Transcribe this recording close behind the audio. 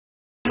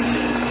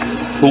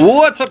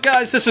What's up,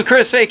 guys? This is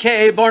Chris,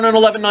 aka Born on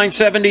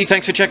 11-970.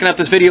 Thanks for checking out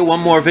this video.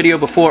 One more video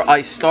before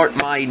I start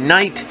my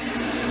night.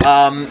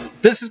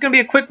 This is going to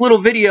be a quick little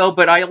video,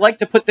 but I like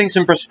to put things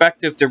in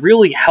perspective to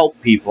really help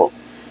people.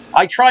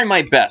 I try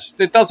my best.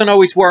 It doesn't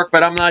always work,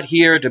 but I'm not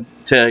here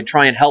to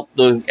try and help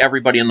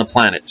everybody on the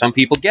planet. Some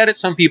people get it,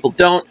 some people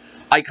don't.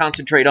 I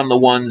concentrate on the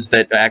ones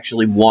that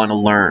actually want to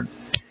learn.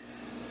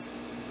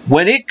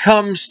 When it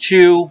comes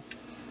to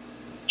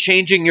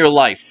changing your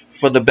life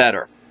for the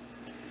better,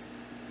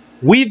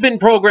 we've been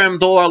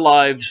programmed all our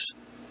lives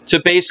to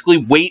basically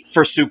wait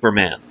for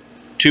Superman,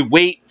 to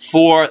wait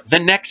for the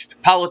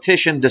next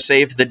politician to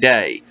save the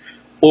day,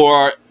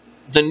 or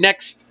the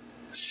next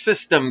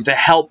system to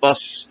help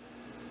us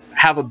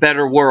have a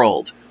better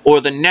world, or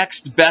the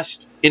next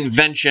best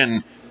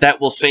invention that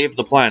will save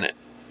the planet,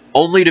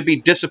 only to be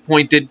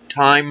disappointed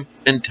time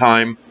and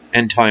time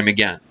and time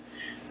again.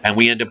 And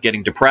we end up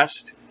getting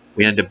depressed,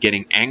 we end up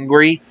getting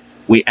angry,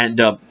 we end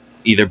up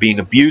either being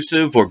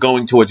abusive or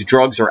going towards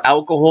drugs or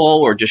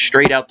alcohol or just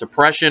straight out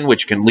depression,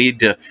 which can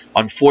lead to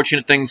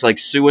unfortunate things like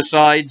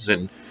suicides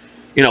and,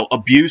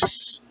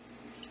 abuse.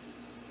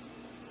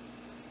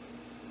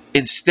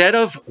 Instead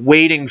of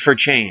waiting for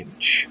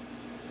change,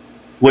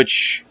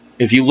 which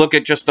if you look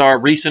at just our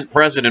recent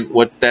president,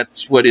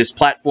 that's what his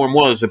platform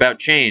was about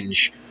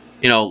change.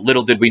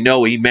 Little did we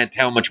know he meant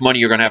how much money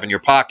you're going to have in your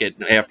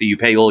pocket after you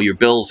pay all your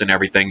bills and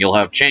everything, you'll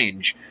have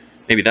change.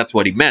 Maybe that's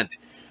what he meant.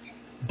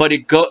 But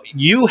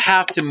you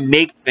have to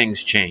make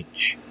things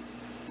change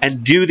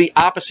and do the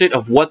opposite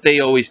of what they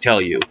always tell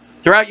you.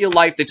 Throughout your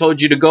life, they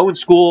told you to go in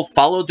school,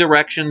 follow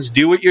directions,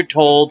 do what you're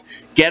told,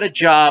 get a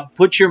job,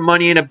 put your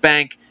money in a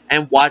bank,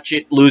 and watch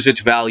it lose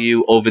its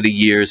value over the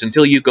years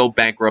until you go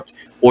bankrupt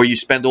or you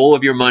spend all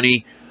of your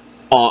money,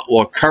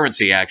 or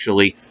currency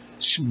actually,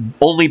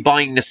 only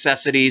buying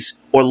necessities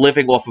or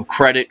living off of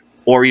credit,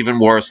 or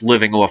even worse,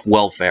 living off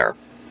welfare.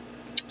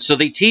 So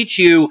they teach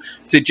you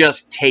to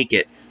just take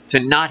it, to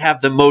not have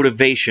the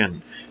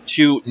motivation,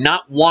 to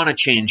not want to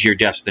change your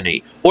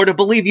destiny, or to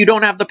believe you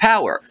don't have the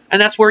power.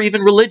 And that's where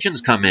even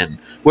religions come in,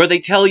 where they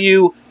tell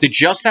you to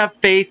just have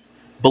faith,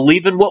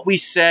 believe in what we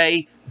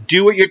say,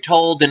 do what you're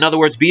told, in other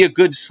words, be a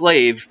good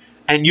slave,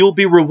 and you'll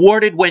be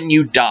rewarded when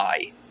you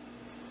die.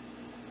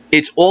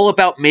 It's all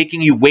about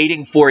making you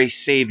waiting for a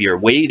savior,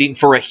 waiting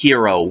for a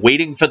hero,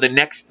 waiting for the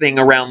next thing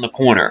around the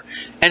corner.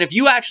 And if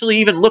you actually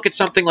even look at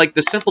something like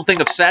the simple thing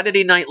of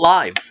Saturday Night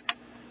Live,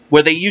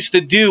 where they used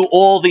to do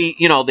all the,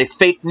 the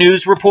fake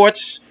news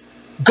reports,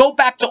 go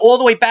back to all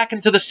the way back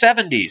into the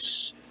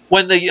 70s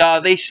when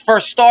they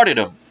first started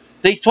them.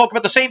 They talk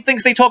about the same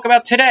things they talk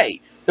about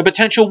today, the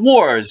potential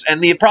wars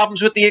and the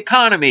problems with the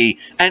economy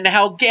and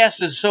how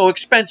gas is so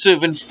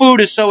expensive and food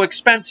is so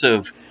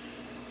expensive.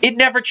 It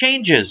never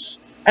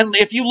changes. And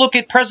if you look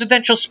at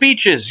presidential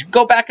speeches,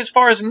 go back as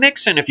far as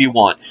Nixon if you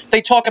want.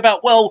 They talk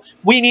about, well,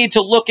 we need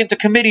to look into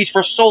committees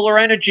for solar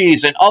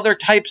energies and other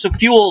types of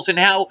fuels and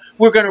how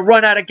we're going to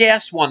run out of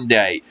gas one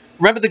day.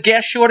 Remember the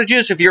gas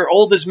shortages? If you're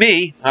old as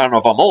me, I don't know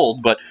if I'm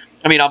old, but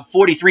I'm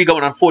 43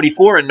 going on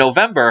 44 in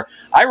November.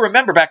 I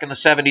remember back in the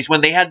 70s when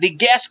they had the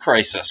gas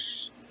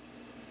crisis.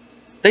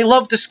 They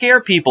love to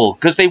scare people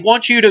because they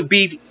want you to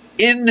be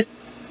in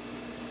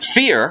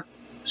fear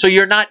so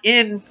you're not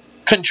in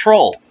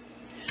control.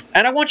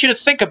 And I want you to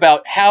think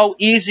about how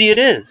easy it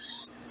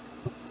is.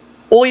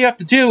 All you have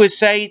to do is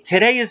say,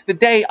 today is the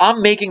day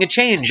I'm making a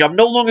change. I'm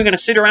no longer going to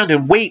sit around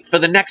and wait for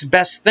the next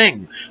best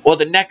thing or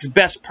the next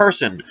best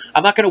person.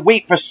 I'm not going to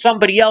wait for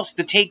somebody else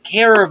to take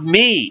care of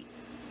me.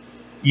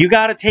 You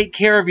got to take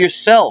care of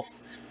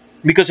yourself.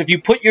 Because if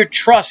you put your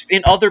trust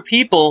in other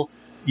people,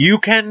 you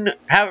can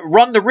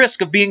run the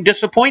risk of being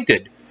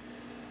disappointed.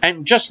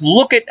 And just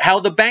look at how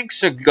the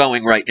banks are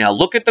going right now.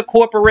 Look at the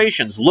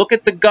corporations. Look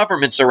at the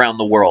governments around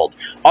the world.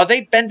 Are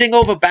they bending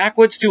over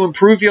backwards to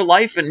improve your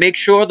life and make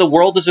sure the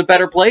world is a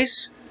better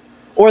place?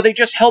 Or are they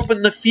just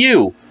helping the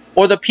few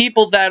or the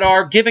people that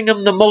are giving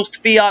them the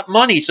most fiat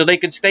money so they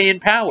can stay in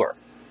power?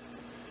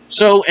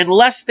 So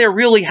unless they're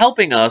really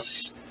helping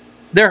us,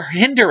 they're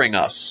hindering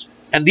us.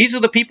 And these are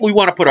the people we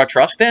want to put our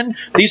trust in.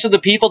 These are the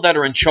people that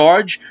are in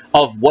charge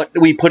of what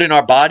we put in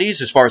our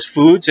bodies as far as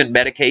foods and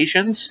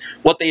medications,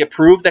 what they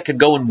approve that can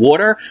go in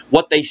water,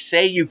 what they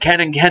say you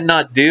can and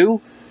cannot do,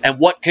 and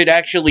what could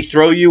actually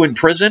throw you in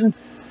prison.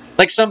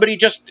 Like somebody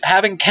just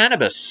having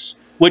cannabis,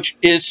 which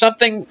is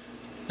something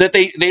that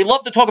they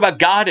love to talk about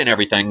God and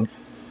everything,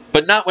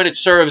 but not when it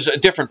serves a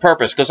different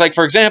purpose. Because, like,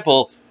 for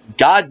example,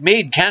 God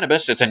made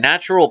cannabis. It's a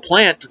natural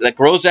plant that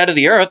grows out of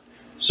the earth.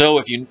 So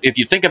if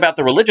you think about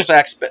the religious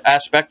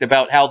aspect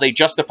about how they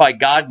justify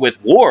God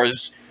with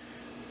wars,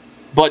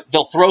 but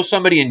they'll throw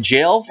somebody in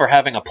jail for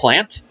having a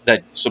plant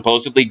that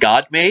supposedly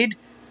God made,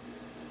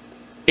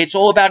 it's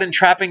all about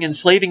entrapping,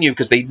 enslaving you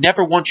because they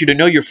never want you to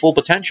know your full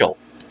potential.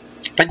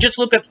 And just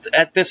look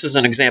at this as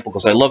an example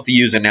because I love to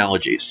use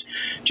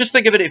analogies. Just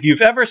think of it, if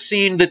you've ever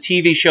seen the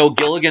TV show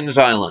Gilligan's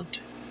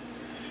Island.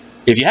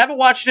 If you haven't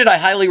watched it, I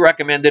highly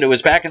recommend it. It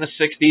was back in the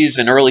 60s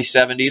and early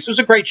 70s. It was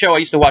a great show. I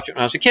used to watch it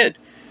when I was a kid.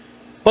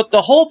 But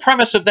the whole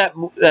premise of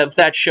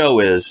that show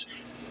is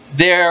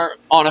They're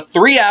on a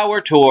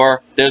 3-hour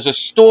tour. There's a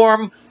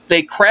storm.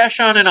 They crash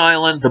on an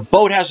island. The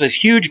boat has a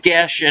huge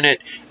gash in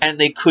it, and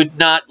they could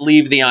not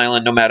leave the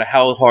island no matter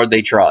how hard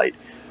they tried.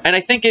 And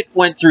I think it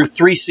went through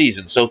 3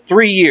 seasons, so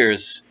 3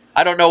 years.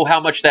 I don't know how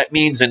much that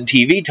means in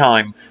TV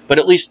time, but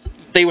at least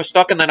they were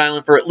stuck on that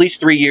island for at least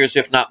 3 years,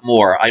 if not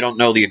more. I don't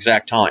know the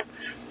exact time.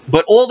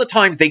 But all the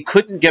time, they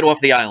couldn't get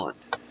off the island.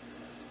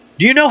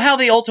 Do you know how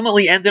they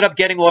ultimately ended up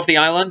getting off the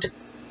island?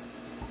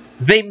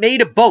 They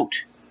made a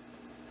boat,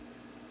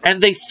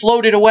 and they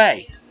floated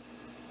away.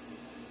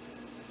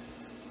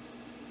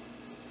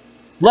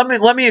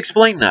 Let me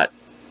explain that.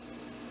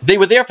 They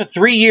were there for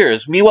 3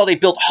 years. Meanwhile, they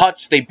built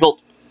huts, they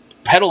built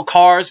pedal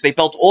cars, they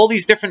built all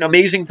these different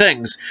amazing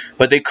things,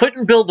 but they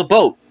couldn't build a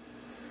boat.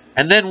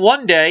 And then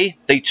one day,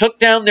 they took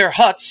down their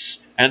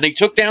huts, and they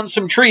took down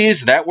some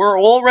trees that were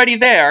already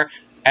there,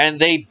 and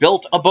they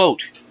built a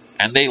boat,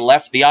 and they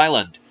left the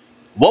island.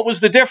 What was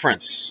the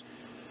difference?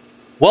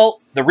 Well,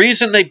 the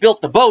reason they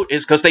built the boat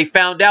is because they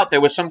found out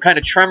there was some kind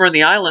of tremor in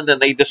the island,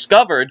 and they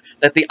discovered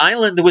that the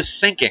island was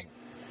sinking.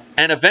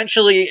 And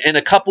eventually, in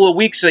a couple of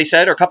weeks, they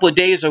said, or a couple of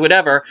days or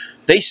whatever,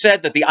 they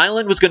said that the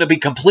island was going to be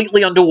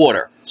completely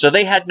underwater. So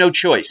they had no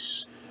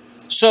choice.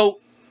 So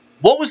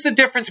what was the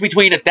difference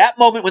between at that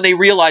moment when they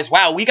realized,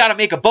 wow, we got to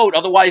make a boat,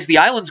 otherwise the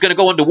island's going to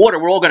go underwater,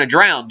 we're all going to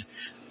drown.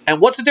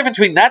 And what's the difference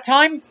between that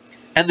time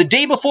and the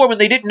day before when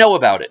they didn't know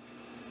about it?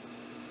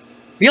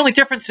 The only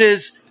difference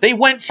is they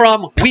went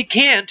from we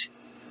can't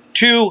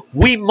to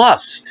we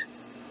must.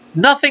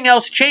 Nothing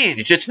else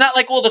changed. It's not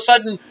like all of a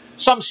sudden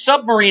some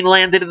submarine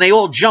landed and they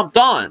all jumped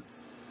on.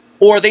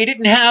 Or they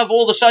didn't have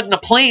all of a sudden a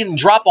plane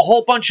drop a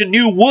whole bunch of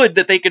new wood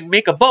that they could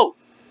make a boat.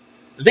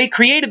 They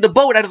created the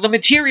boat out of the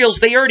materials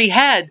they already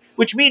had,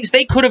 which means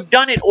they could have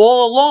done it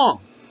all along.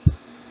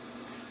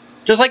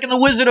 Just like in The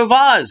Wizard of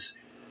Oz,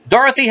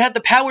 Dorothy had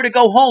the power to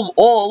go home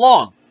all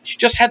along. She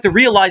just had to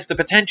realize the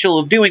potential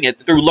of doing it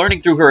through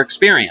learning through her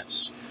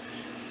experience.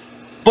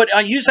 But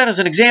I use that as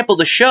an example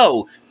to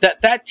show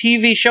that that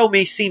TV show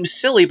may seem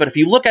silly, but if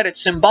you look at it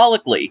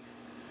symbolically,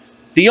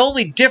 the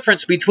only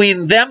difference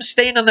between them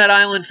staying on that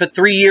island for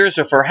 3 years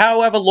or for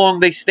however long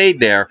they stayed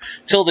there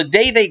till the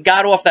day they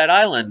got off that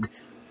island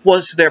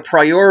was their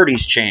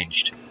priorities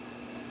changed.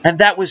 And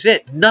that was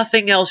it.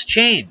 Nothing else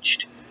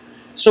changed.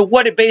 So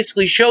what it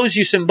basically shows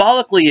you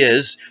symbolically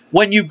is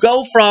when you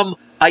go from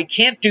I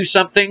can't do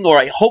something, or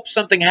I hope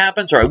something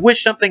happens, or I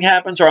wish something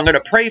happens, or I'm going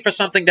to pray for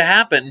something to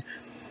happen,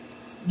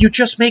 you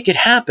just make it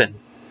happen.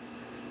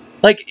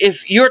 Like,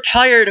 if you're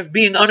tired of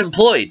being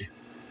unemployed,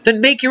 then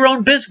make your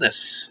own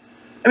business.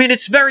 I mean,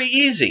 it's very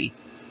easy.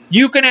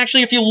 You can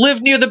actually, if you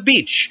live near the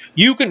beach,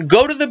 you can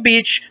go to the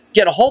beach,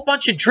 get a whole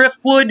bunch of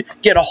driftwood,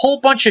 get a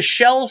whole bunch of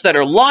shells that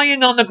are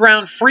lying on the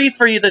ground free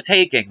for you the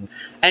taking,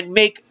 and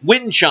make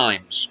wind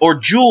chimes or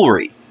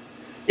jewelry.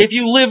 If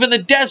you live in the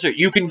desert,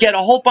 you can get a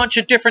whole bunch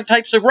of different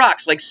types of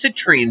rocks like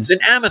citrines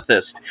and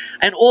amethyst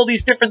and all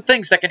these different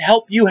things that can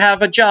help you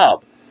have a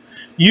job.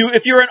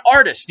 If you're an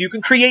artist, you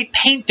can create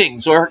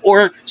paintings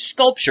or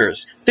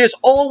sculptures. There's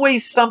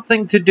always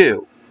something to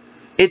do.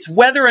 It's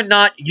whether or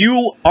not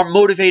you are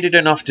motivated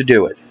enough to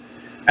do it.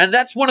 And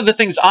that's one of the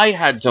things I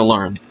had to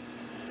learn.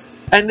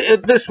 And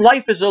this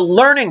life is a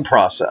learning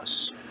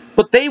process.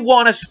 But they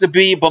want us to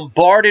be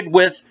bombarded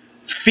with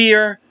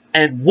fear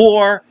and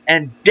war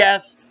and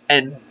death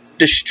and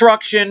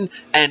destruction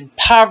and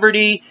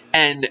poverty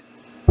and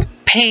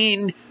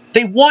pain.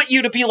 They want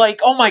you to be like,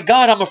 oh my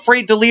God, I'm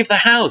afraid to leave the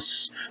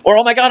house. Or,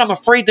 oh my God, I'm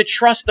afraid to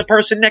trust the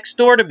person next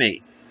door to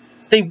me.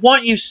 They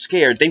want you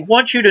scared. They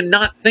want you to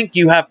not think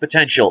you have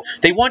potential.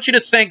 They want you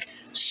to think,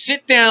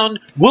 sit down,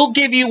 we'll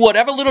give you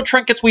whatever little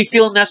trinkets we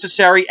feel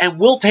necessary, and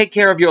we'll take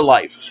care of your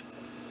life.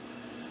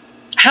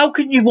 How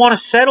can you want to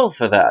settle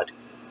for that?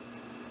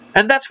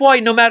 And that's why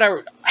no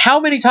matter how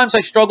many times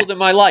I struggled in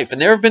my life,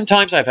 and there have been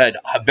times I've had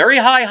very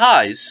high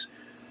highs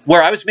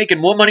where I was making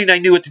more money than I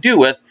knew what to do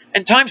with,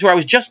 and times where I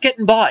was just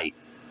getting by.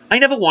 I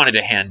never wanted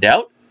a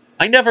handout.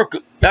 I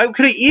could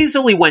have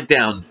easily went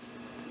down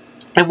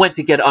and went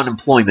to get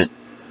unemployment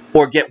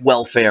or get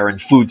welfare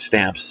and food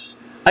stamps.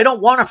 I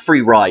don't want a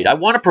free ride. I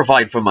want to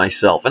provide for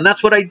myself, and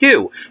that's what I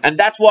do. And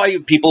that's why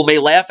people may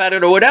laugh at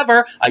it or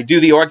whatever. I do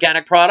the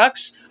organic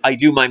products. I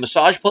do my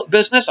massage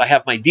business. I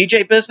have my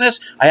DJ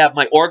business. I have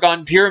my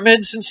orgone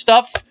pyramids and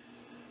stuff.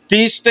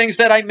 These things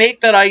that I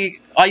make that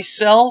I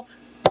sell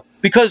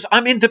because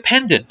I'm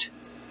independent.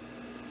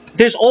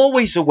 There's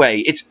always a way.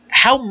 It's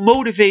how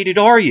motivated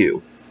are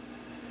you?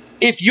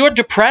 If you're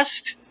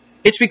depressed,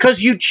 it's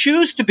because you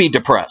choose to be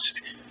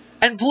depressed.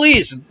 And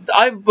please,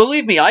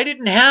 believe me,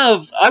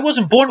 I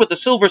wasn't born with a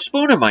silver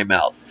spoon in my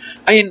mouth.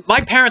 I mean,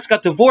 my parents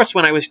got divorced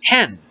when I was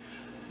 10.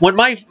 When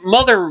my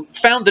mother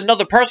found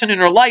another person in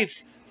her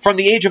life from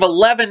the age of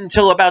 11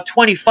 till about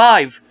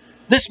 25,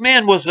 this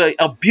man was an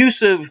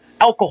abusive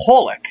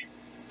alcoholic.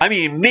 I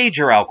mean,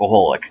 major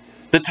alcoholic.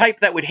 The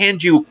type that would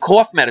hand you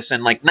cough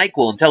medicine like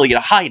NyQuil and tell you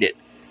to hide it.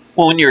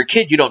 Well, when you're a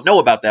kid, you don't know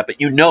about that,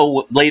 but you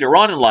know later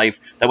on in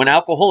life that when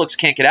alcoholics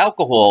can't get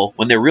alcohol,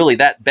 when they're really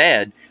that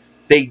bad,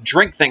 they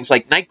drink things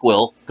like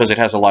NyQuil because it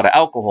has a lot of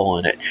alcohol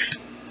in it.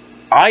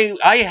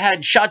 I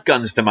had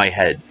shotguns to my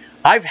head.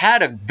 I've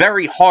had a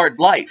very hard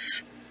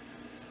life.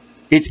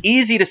 It's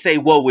easy to say,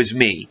 woe is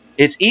me.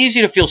 It's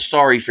easy to feel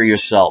sorry for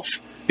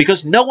yourself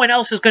because no one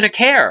else is going to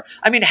care.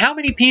 I mean, how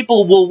many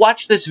people will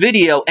watch this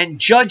video and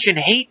judge and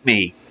hate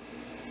me?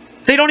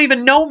 They don't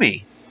even know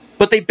me,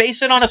 but they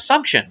base it on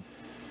assumption.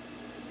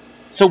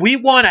 So we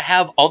want to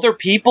have other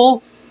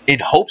people in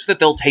hopes that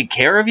they'll take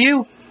care of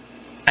you,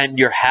 and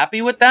you're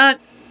happy with that?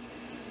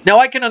 Now,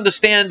 I can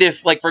understand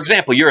if, like, for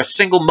example, you're a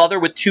single mother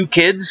with 2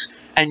 kids,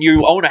 and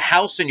you own a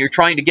house and you're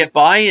trying to get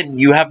by and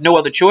you have no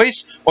other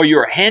choice, or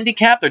you're a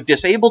handicapped or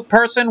disabled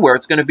person where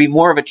it's going to be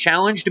more of a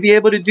challenge to be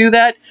able to do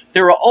that.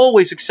 There are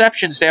always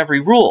exceptions to every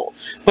rule.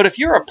 But if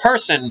you're a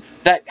person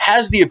that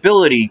has the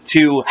ability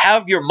to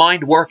have your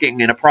mind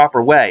working in a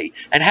proper way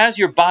and has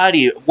your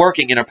body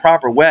working in a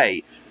proper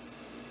way,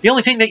 the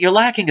only thing that you're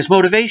lacking is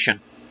motivation.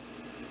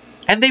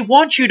 And they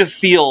want you to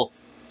feel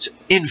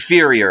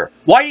inferior.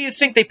 Why do you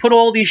think they put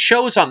all these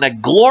shows on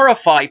that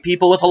glorify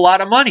people with a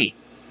lot of money?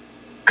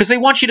 Because they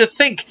want you to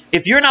think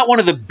if you're not one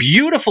of the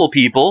beautiful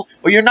people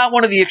or you're not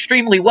one of the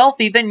extremely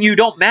wealthy, then you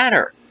don't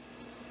matter.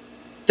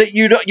 That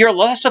you're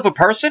less of a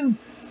person.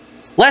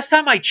 Last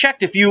time I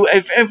checked,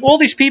 if all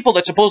these people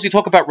that supposedly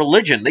talk about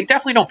religion, they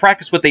definitely don't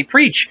practice what they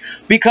preach.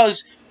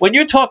 Because when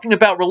you're talking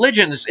about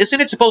religions, isn't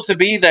it supposed to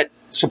be that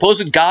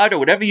supposed God or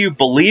whatever you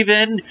believe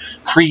in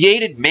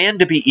created man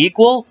to be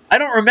equal? I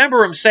don't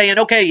remember him saying,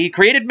 okay, he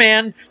created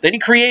man, then he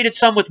created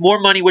some with more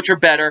money, which are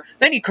better,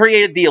 then he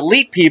created the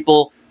elite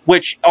people,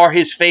 which are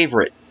his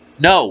favorite.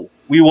 No,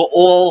 we were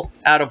all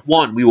out of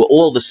one. We were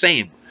all the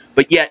same.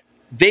 But yet,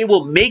 they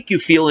will make you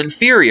feel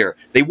inferior.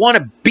 They want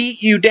to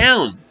beat you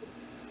down.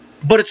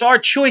 But it's our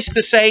choice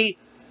to say,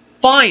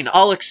 fine,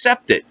 I'll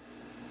accept it.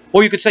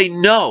 Or you could say,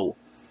 no,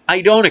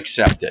 I don't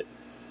accept it.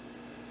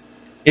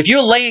 If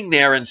you're laying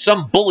there and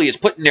some bully is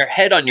putting their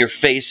head on your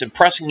face and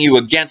pressing you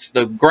against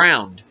the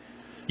ground,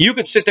 you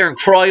could sit there and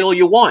cry all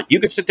you want. You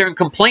could sit there and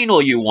complain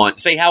all you want,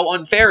 say how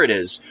unfair it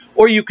is.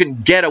 Or you can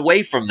get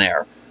away from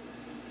there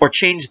or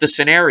change the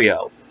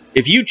scenario.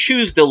 If you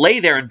choose to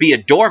lay there and be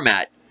a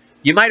doormat,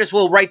 you might as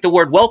well write the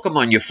word welcome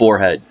on your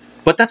forehead.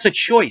 But that's a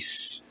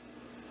choice.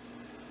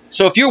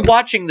 So if you're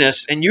watching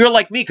this and you're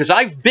like me, because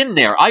I've been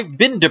there, I've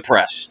been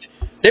depressed.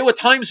 There were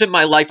times in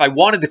my life I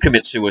wanted to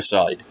commit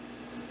suicide.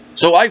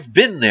 So I've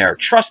been there.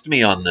 Trust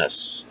me on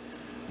this.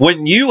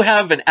 When you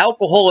have an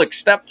alcoholic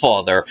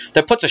stepfather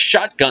that puts a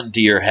shotgun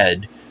to your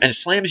head and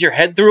slams your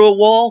head through a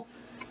wall,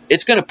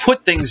 it's going to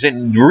put things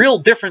in real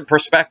different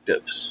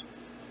perspectives.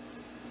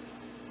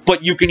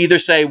 But you can either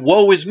say,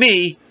 woe is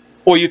me,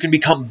 or you can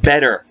become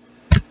better.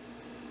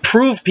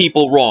 Prove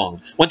people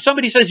wrong. When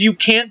somebody says you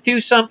can't do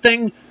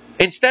something,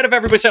 instead of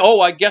everybody saying,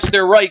 oh, I guess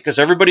they're right because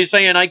everybody's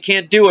saying I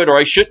can't do it or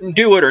I shouldn't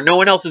do it or no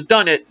one else has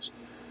done it.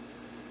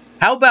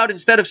 How about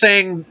instead of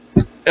saying,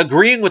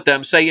 agreeing with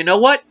them, say, you know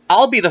what?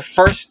 I'll be the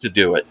first to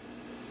do it.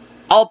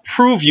 I'll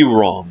prove you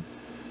wrong.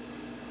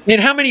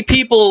 And how many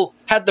people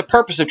had the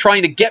purpose of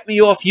trying to get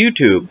me off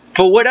YouTube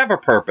for whatever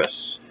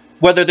purpose?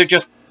 Whether they're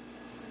just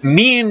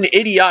mean,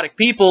 idiotic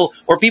people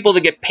or people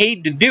that get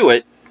paid to do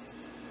it,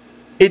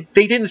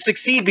 they didn't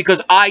succeed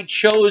because I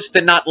chose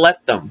to not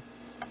let them.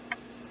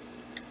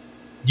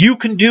 You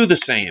can do the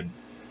same.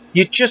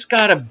 You just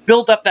got to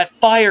build up that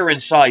fire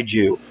inside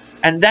you.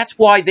 And that's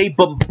why they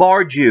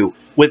bombard you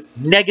with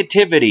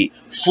negativity,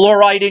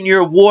 fluoride in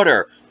your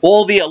water,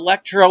 all the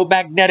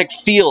electromagnetic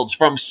fields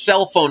from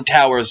cell phone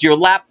towers, your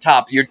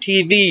laptop, your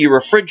TV, your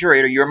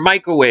refrigerator, your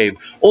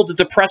microwave, all the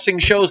depressing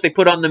shows they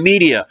put on the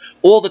media,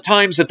 all the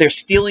times that they're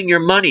stealing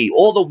your money,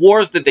 all the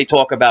wars that they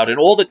talk about, and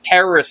all the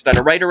terrorists that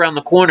are right around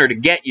the corner to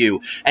get you,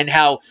 and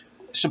how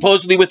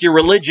supposedly with your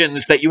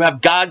religions that you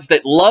have gods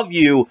that love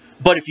you,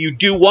 but if you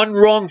do one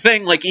wrong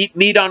thing, like eat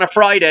meat on a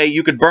Friday,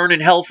 you could burn in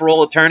hell for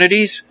all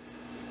eternities.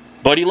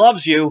 But he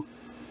loves you.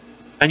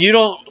 And you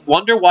don't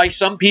wonder why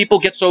some people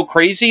get so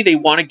crazy they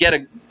want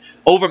to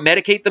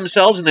over-medicate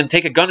themselves and then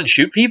take a gun and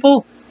shoot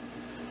people?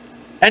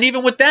 And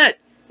even with that,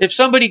 if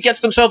somebody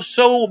gets themselves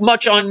so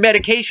much on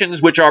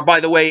medications, which are,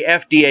 by the way,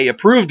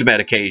 FDA-approved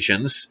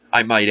medications,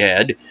 I might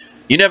add,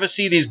 you never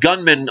see these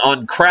gunmen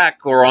on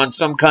crack or on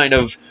some kind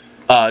of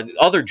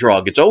other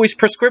drug. It's always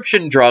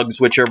prescription drugs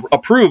which are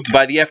approved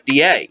by the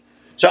FDA.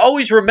 So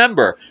always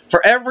remember,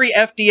 for every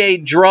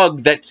FDA drug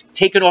that's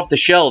taken off the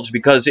shelves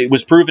because it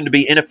was proven to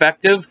be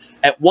ineffective,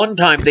 at one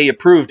time they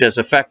approved as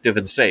effective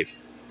and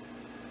safe.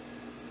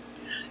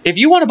 If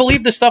you want to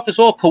believe this stuff is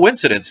all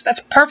coincidence, that's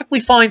perfectly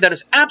fine. That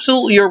is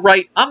absolutely your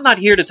right. I'm not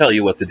here to tell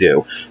you what to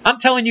do. I'm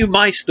telling you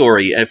my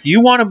story. If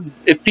you want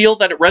to feel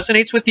that it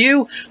resonates with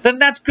you, then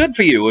that's good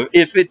for you.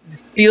 If it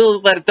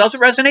feels that it doesn't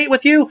resonate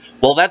with you,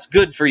 well, that's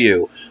good for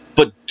you.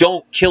 But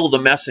don't kill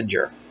the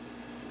messenger.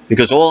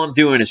 Because all I'm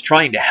doing is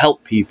trying to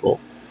help people.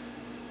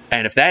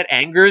 And if that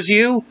angers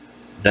you,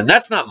 then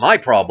that's not my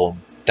problem.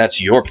 That's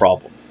your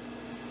problem.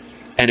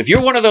 And if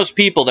you're one of those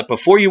people that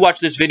before you watch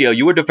this video,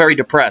 you were very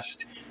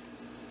depressed,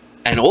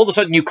 and all of a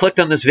sudden you clicked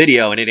on this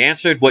video and it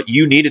answered what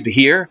you needed to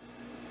hear,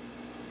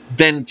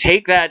 then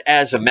take that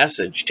as a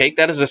message. Take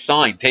that as a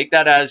sign. Take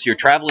that as you're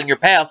traveling your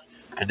path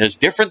And there's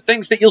different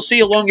things that you'll see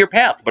along your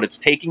path, but it's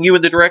taking you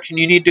in the direction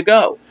you need to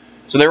go.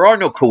 So there are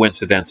no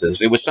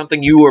coincidences. It was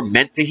something you were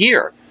meant to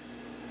hear.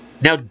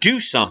 Now do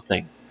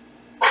something.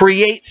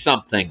 Create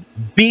something.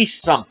 Be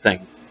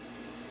something.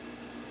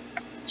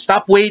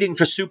 Stop waiting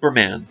for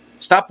Superman.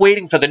 Stop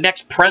waiting for the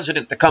next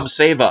president to come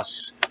save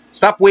us.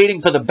 Stop waiting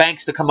for the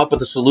banks to come up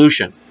with a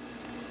solution.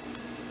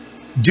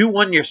 Do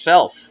one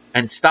yourself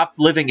and stop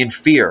living in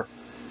fear.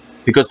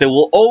 Because there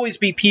will always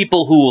be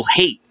people who will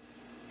hate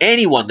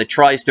anyone that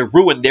tries to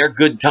ruin their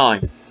good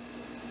time.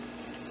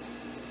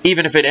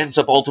 Even if it ends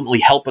up ultimately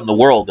helping the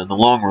world in the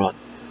long run.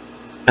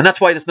 And that's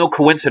why there's no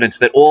coincidence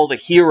that all the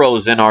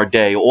heroes in our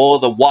day, all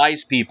the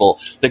wise people,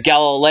 the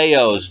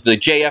Galileos, the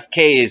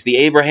JFKs, the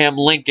Abraham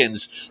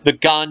Lincolns, the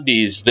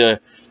Gandhis,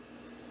 the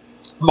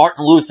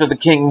Martin Luther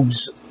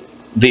Kings,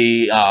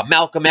 the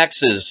Malcolm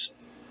X's,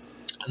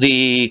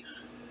 the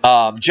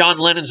John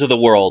Lennons of the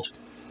world,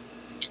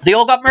 they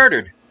all got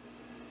murdered.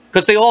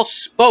 Because they all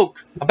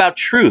spoke about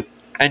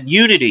truth and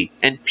unity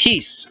and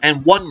peace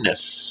and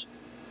oneness.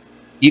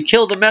 You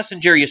kill the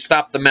messenger, you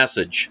stop the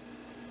message.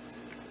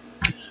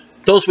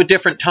 Those were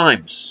different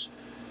times.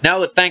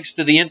 Now, thanks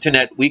to the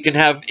internet, we can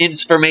have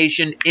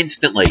information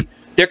instantly.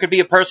 There could be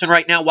a person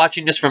right now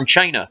watching this from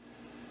China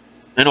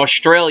and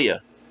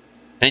Australia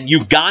and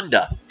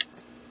Uganda.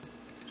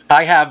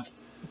 I have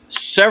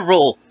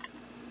several,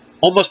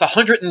 almost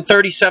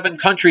 137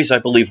 countries, I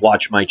believe,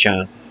 watch my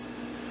channel.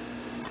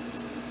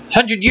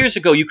 100 years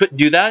ago, you couldn't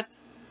do that.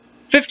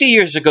 50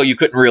 years ago, you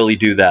couldn't really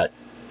do that.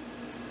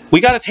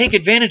 We got to take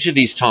advantage of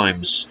these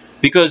times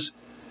because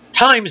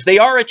times, they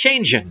are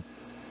a-changing.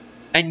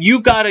 And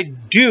you got to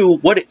do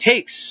what it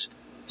takes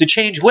to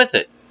change with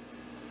it.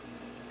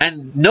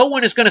 And no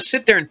one is going to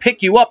sit there and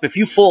pick you up if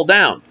you fall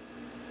down.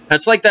 And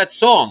it's like that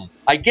song,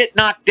 I get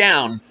knocked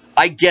down,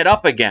 I get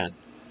up again.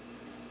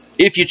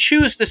 If you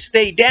choose to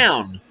stay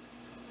down,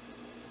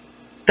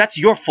 that's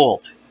your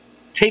fault.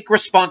 Take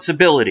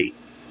responsibility.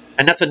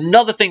 And that's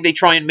another thing they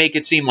try and make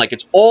it seem like.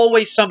 It's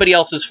always somebody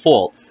else's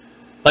fault.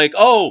 Like,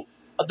 oh,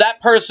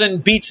 that person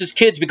beats his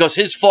kids because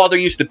his father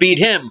used to beat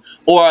him.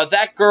 Or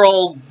that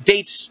girl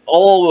dates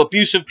all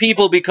abusive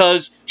people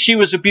because she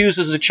was abused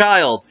as a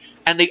child.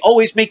 And they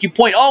always make you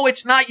point, oh,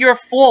 it's not your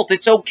fault.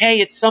 It's okay.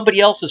 It's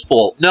somebody else's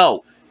fault.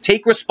 No.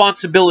 Take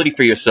responsibility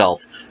for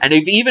yourself. And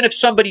even if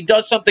somebody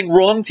does something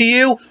wrong to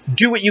you,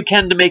 do what you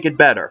can to make it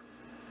better.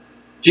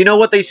 Do you know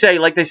what they say?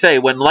 Like they say,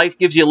 when life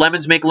gives you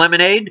lemons, make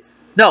lemonade.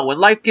 No, when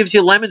life gives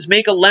you lemons,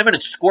 make a lemon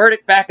and squirt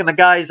it back in the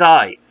guy's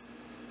eye.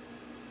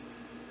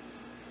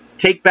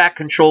 Take back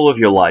control of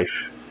your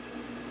life.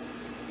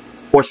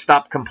 Or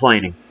stop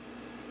complaining.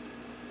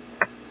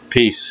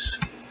 Peace.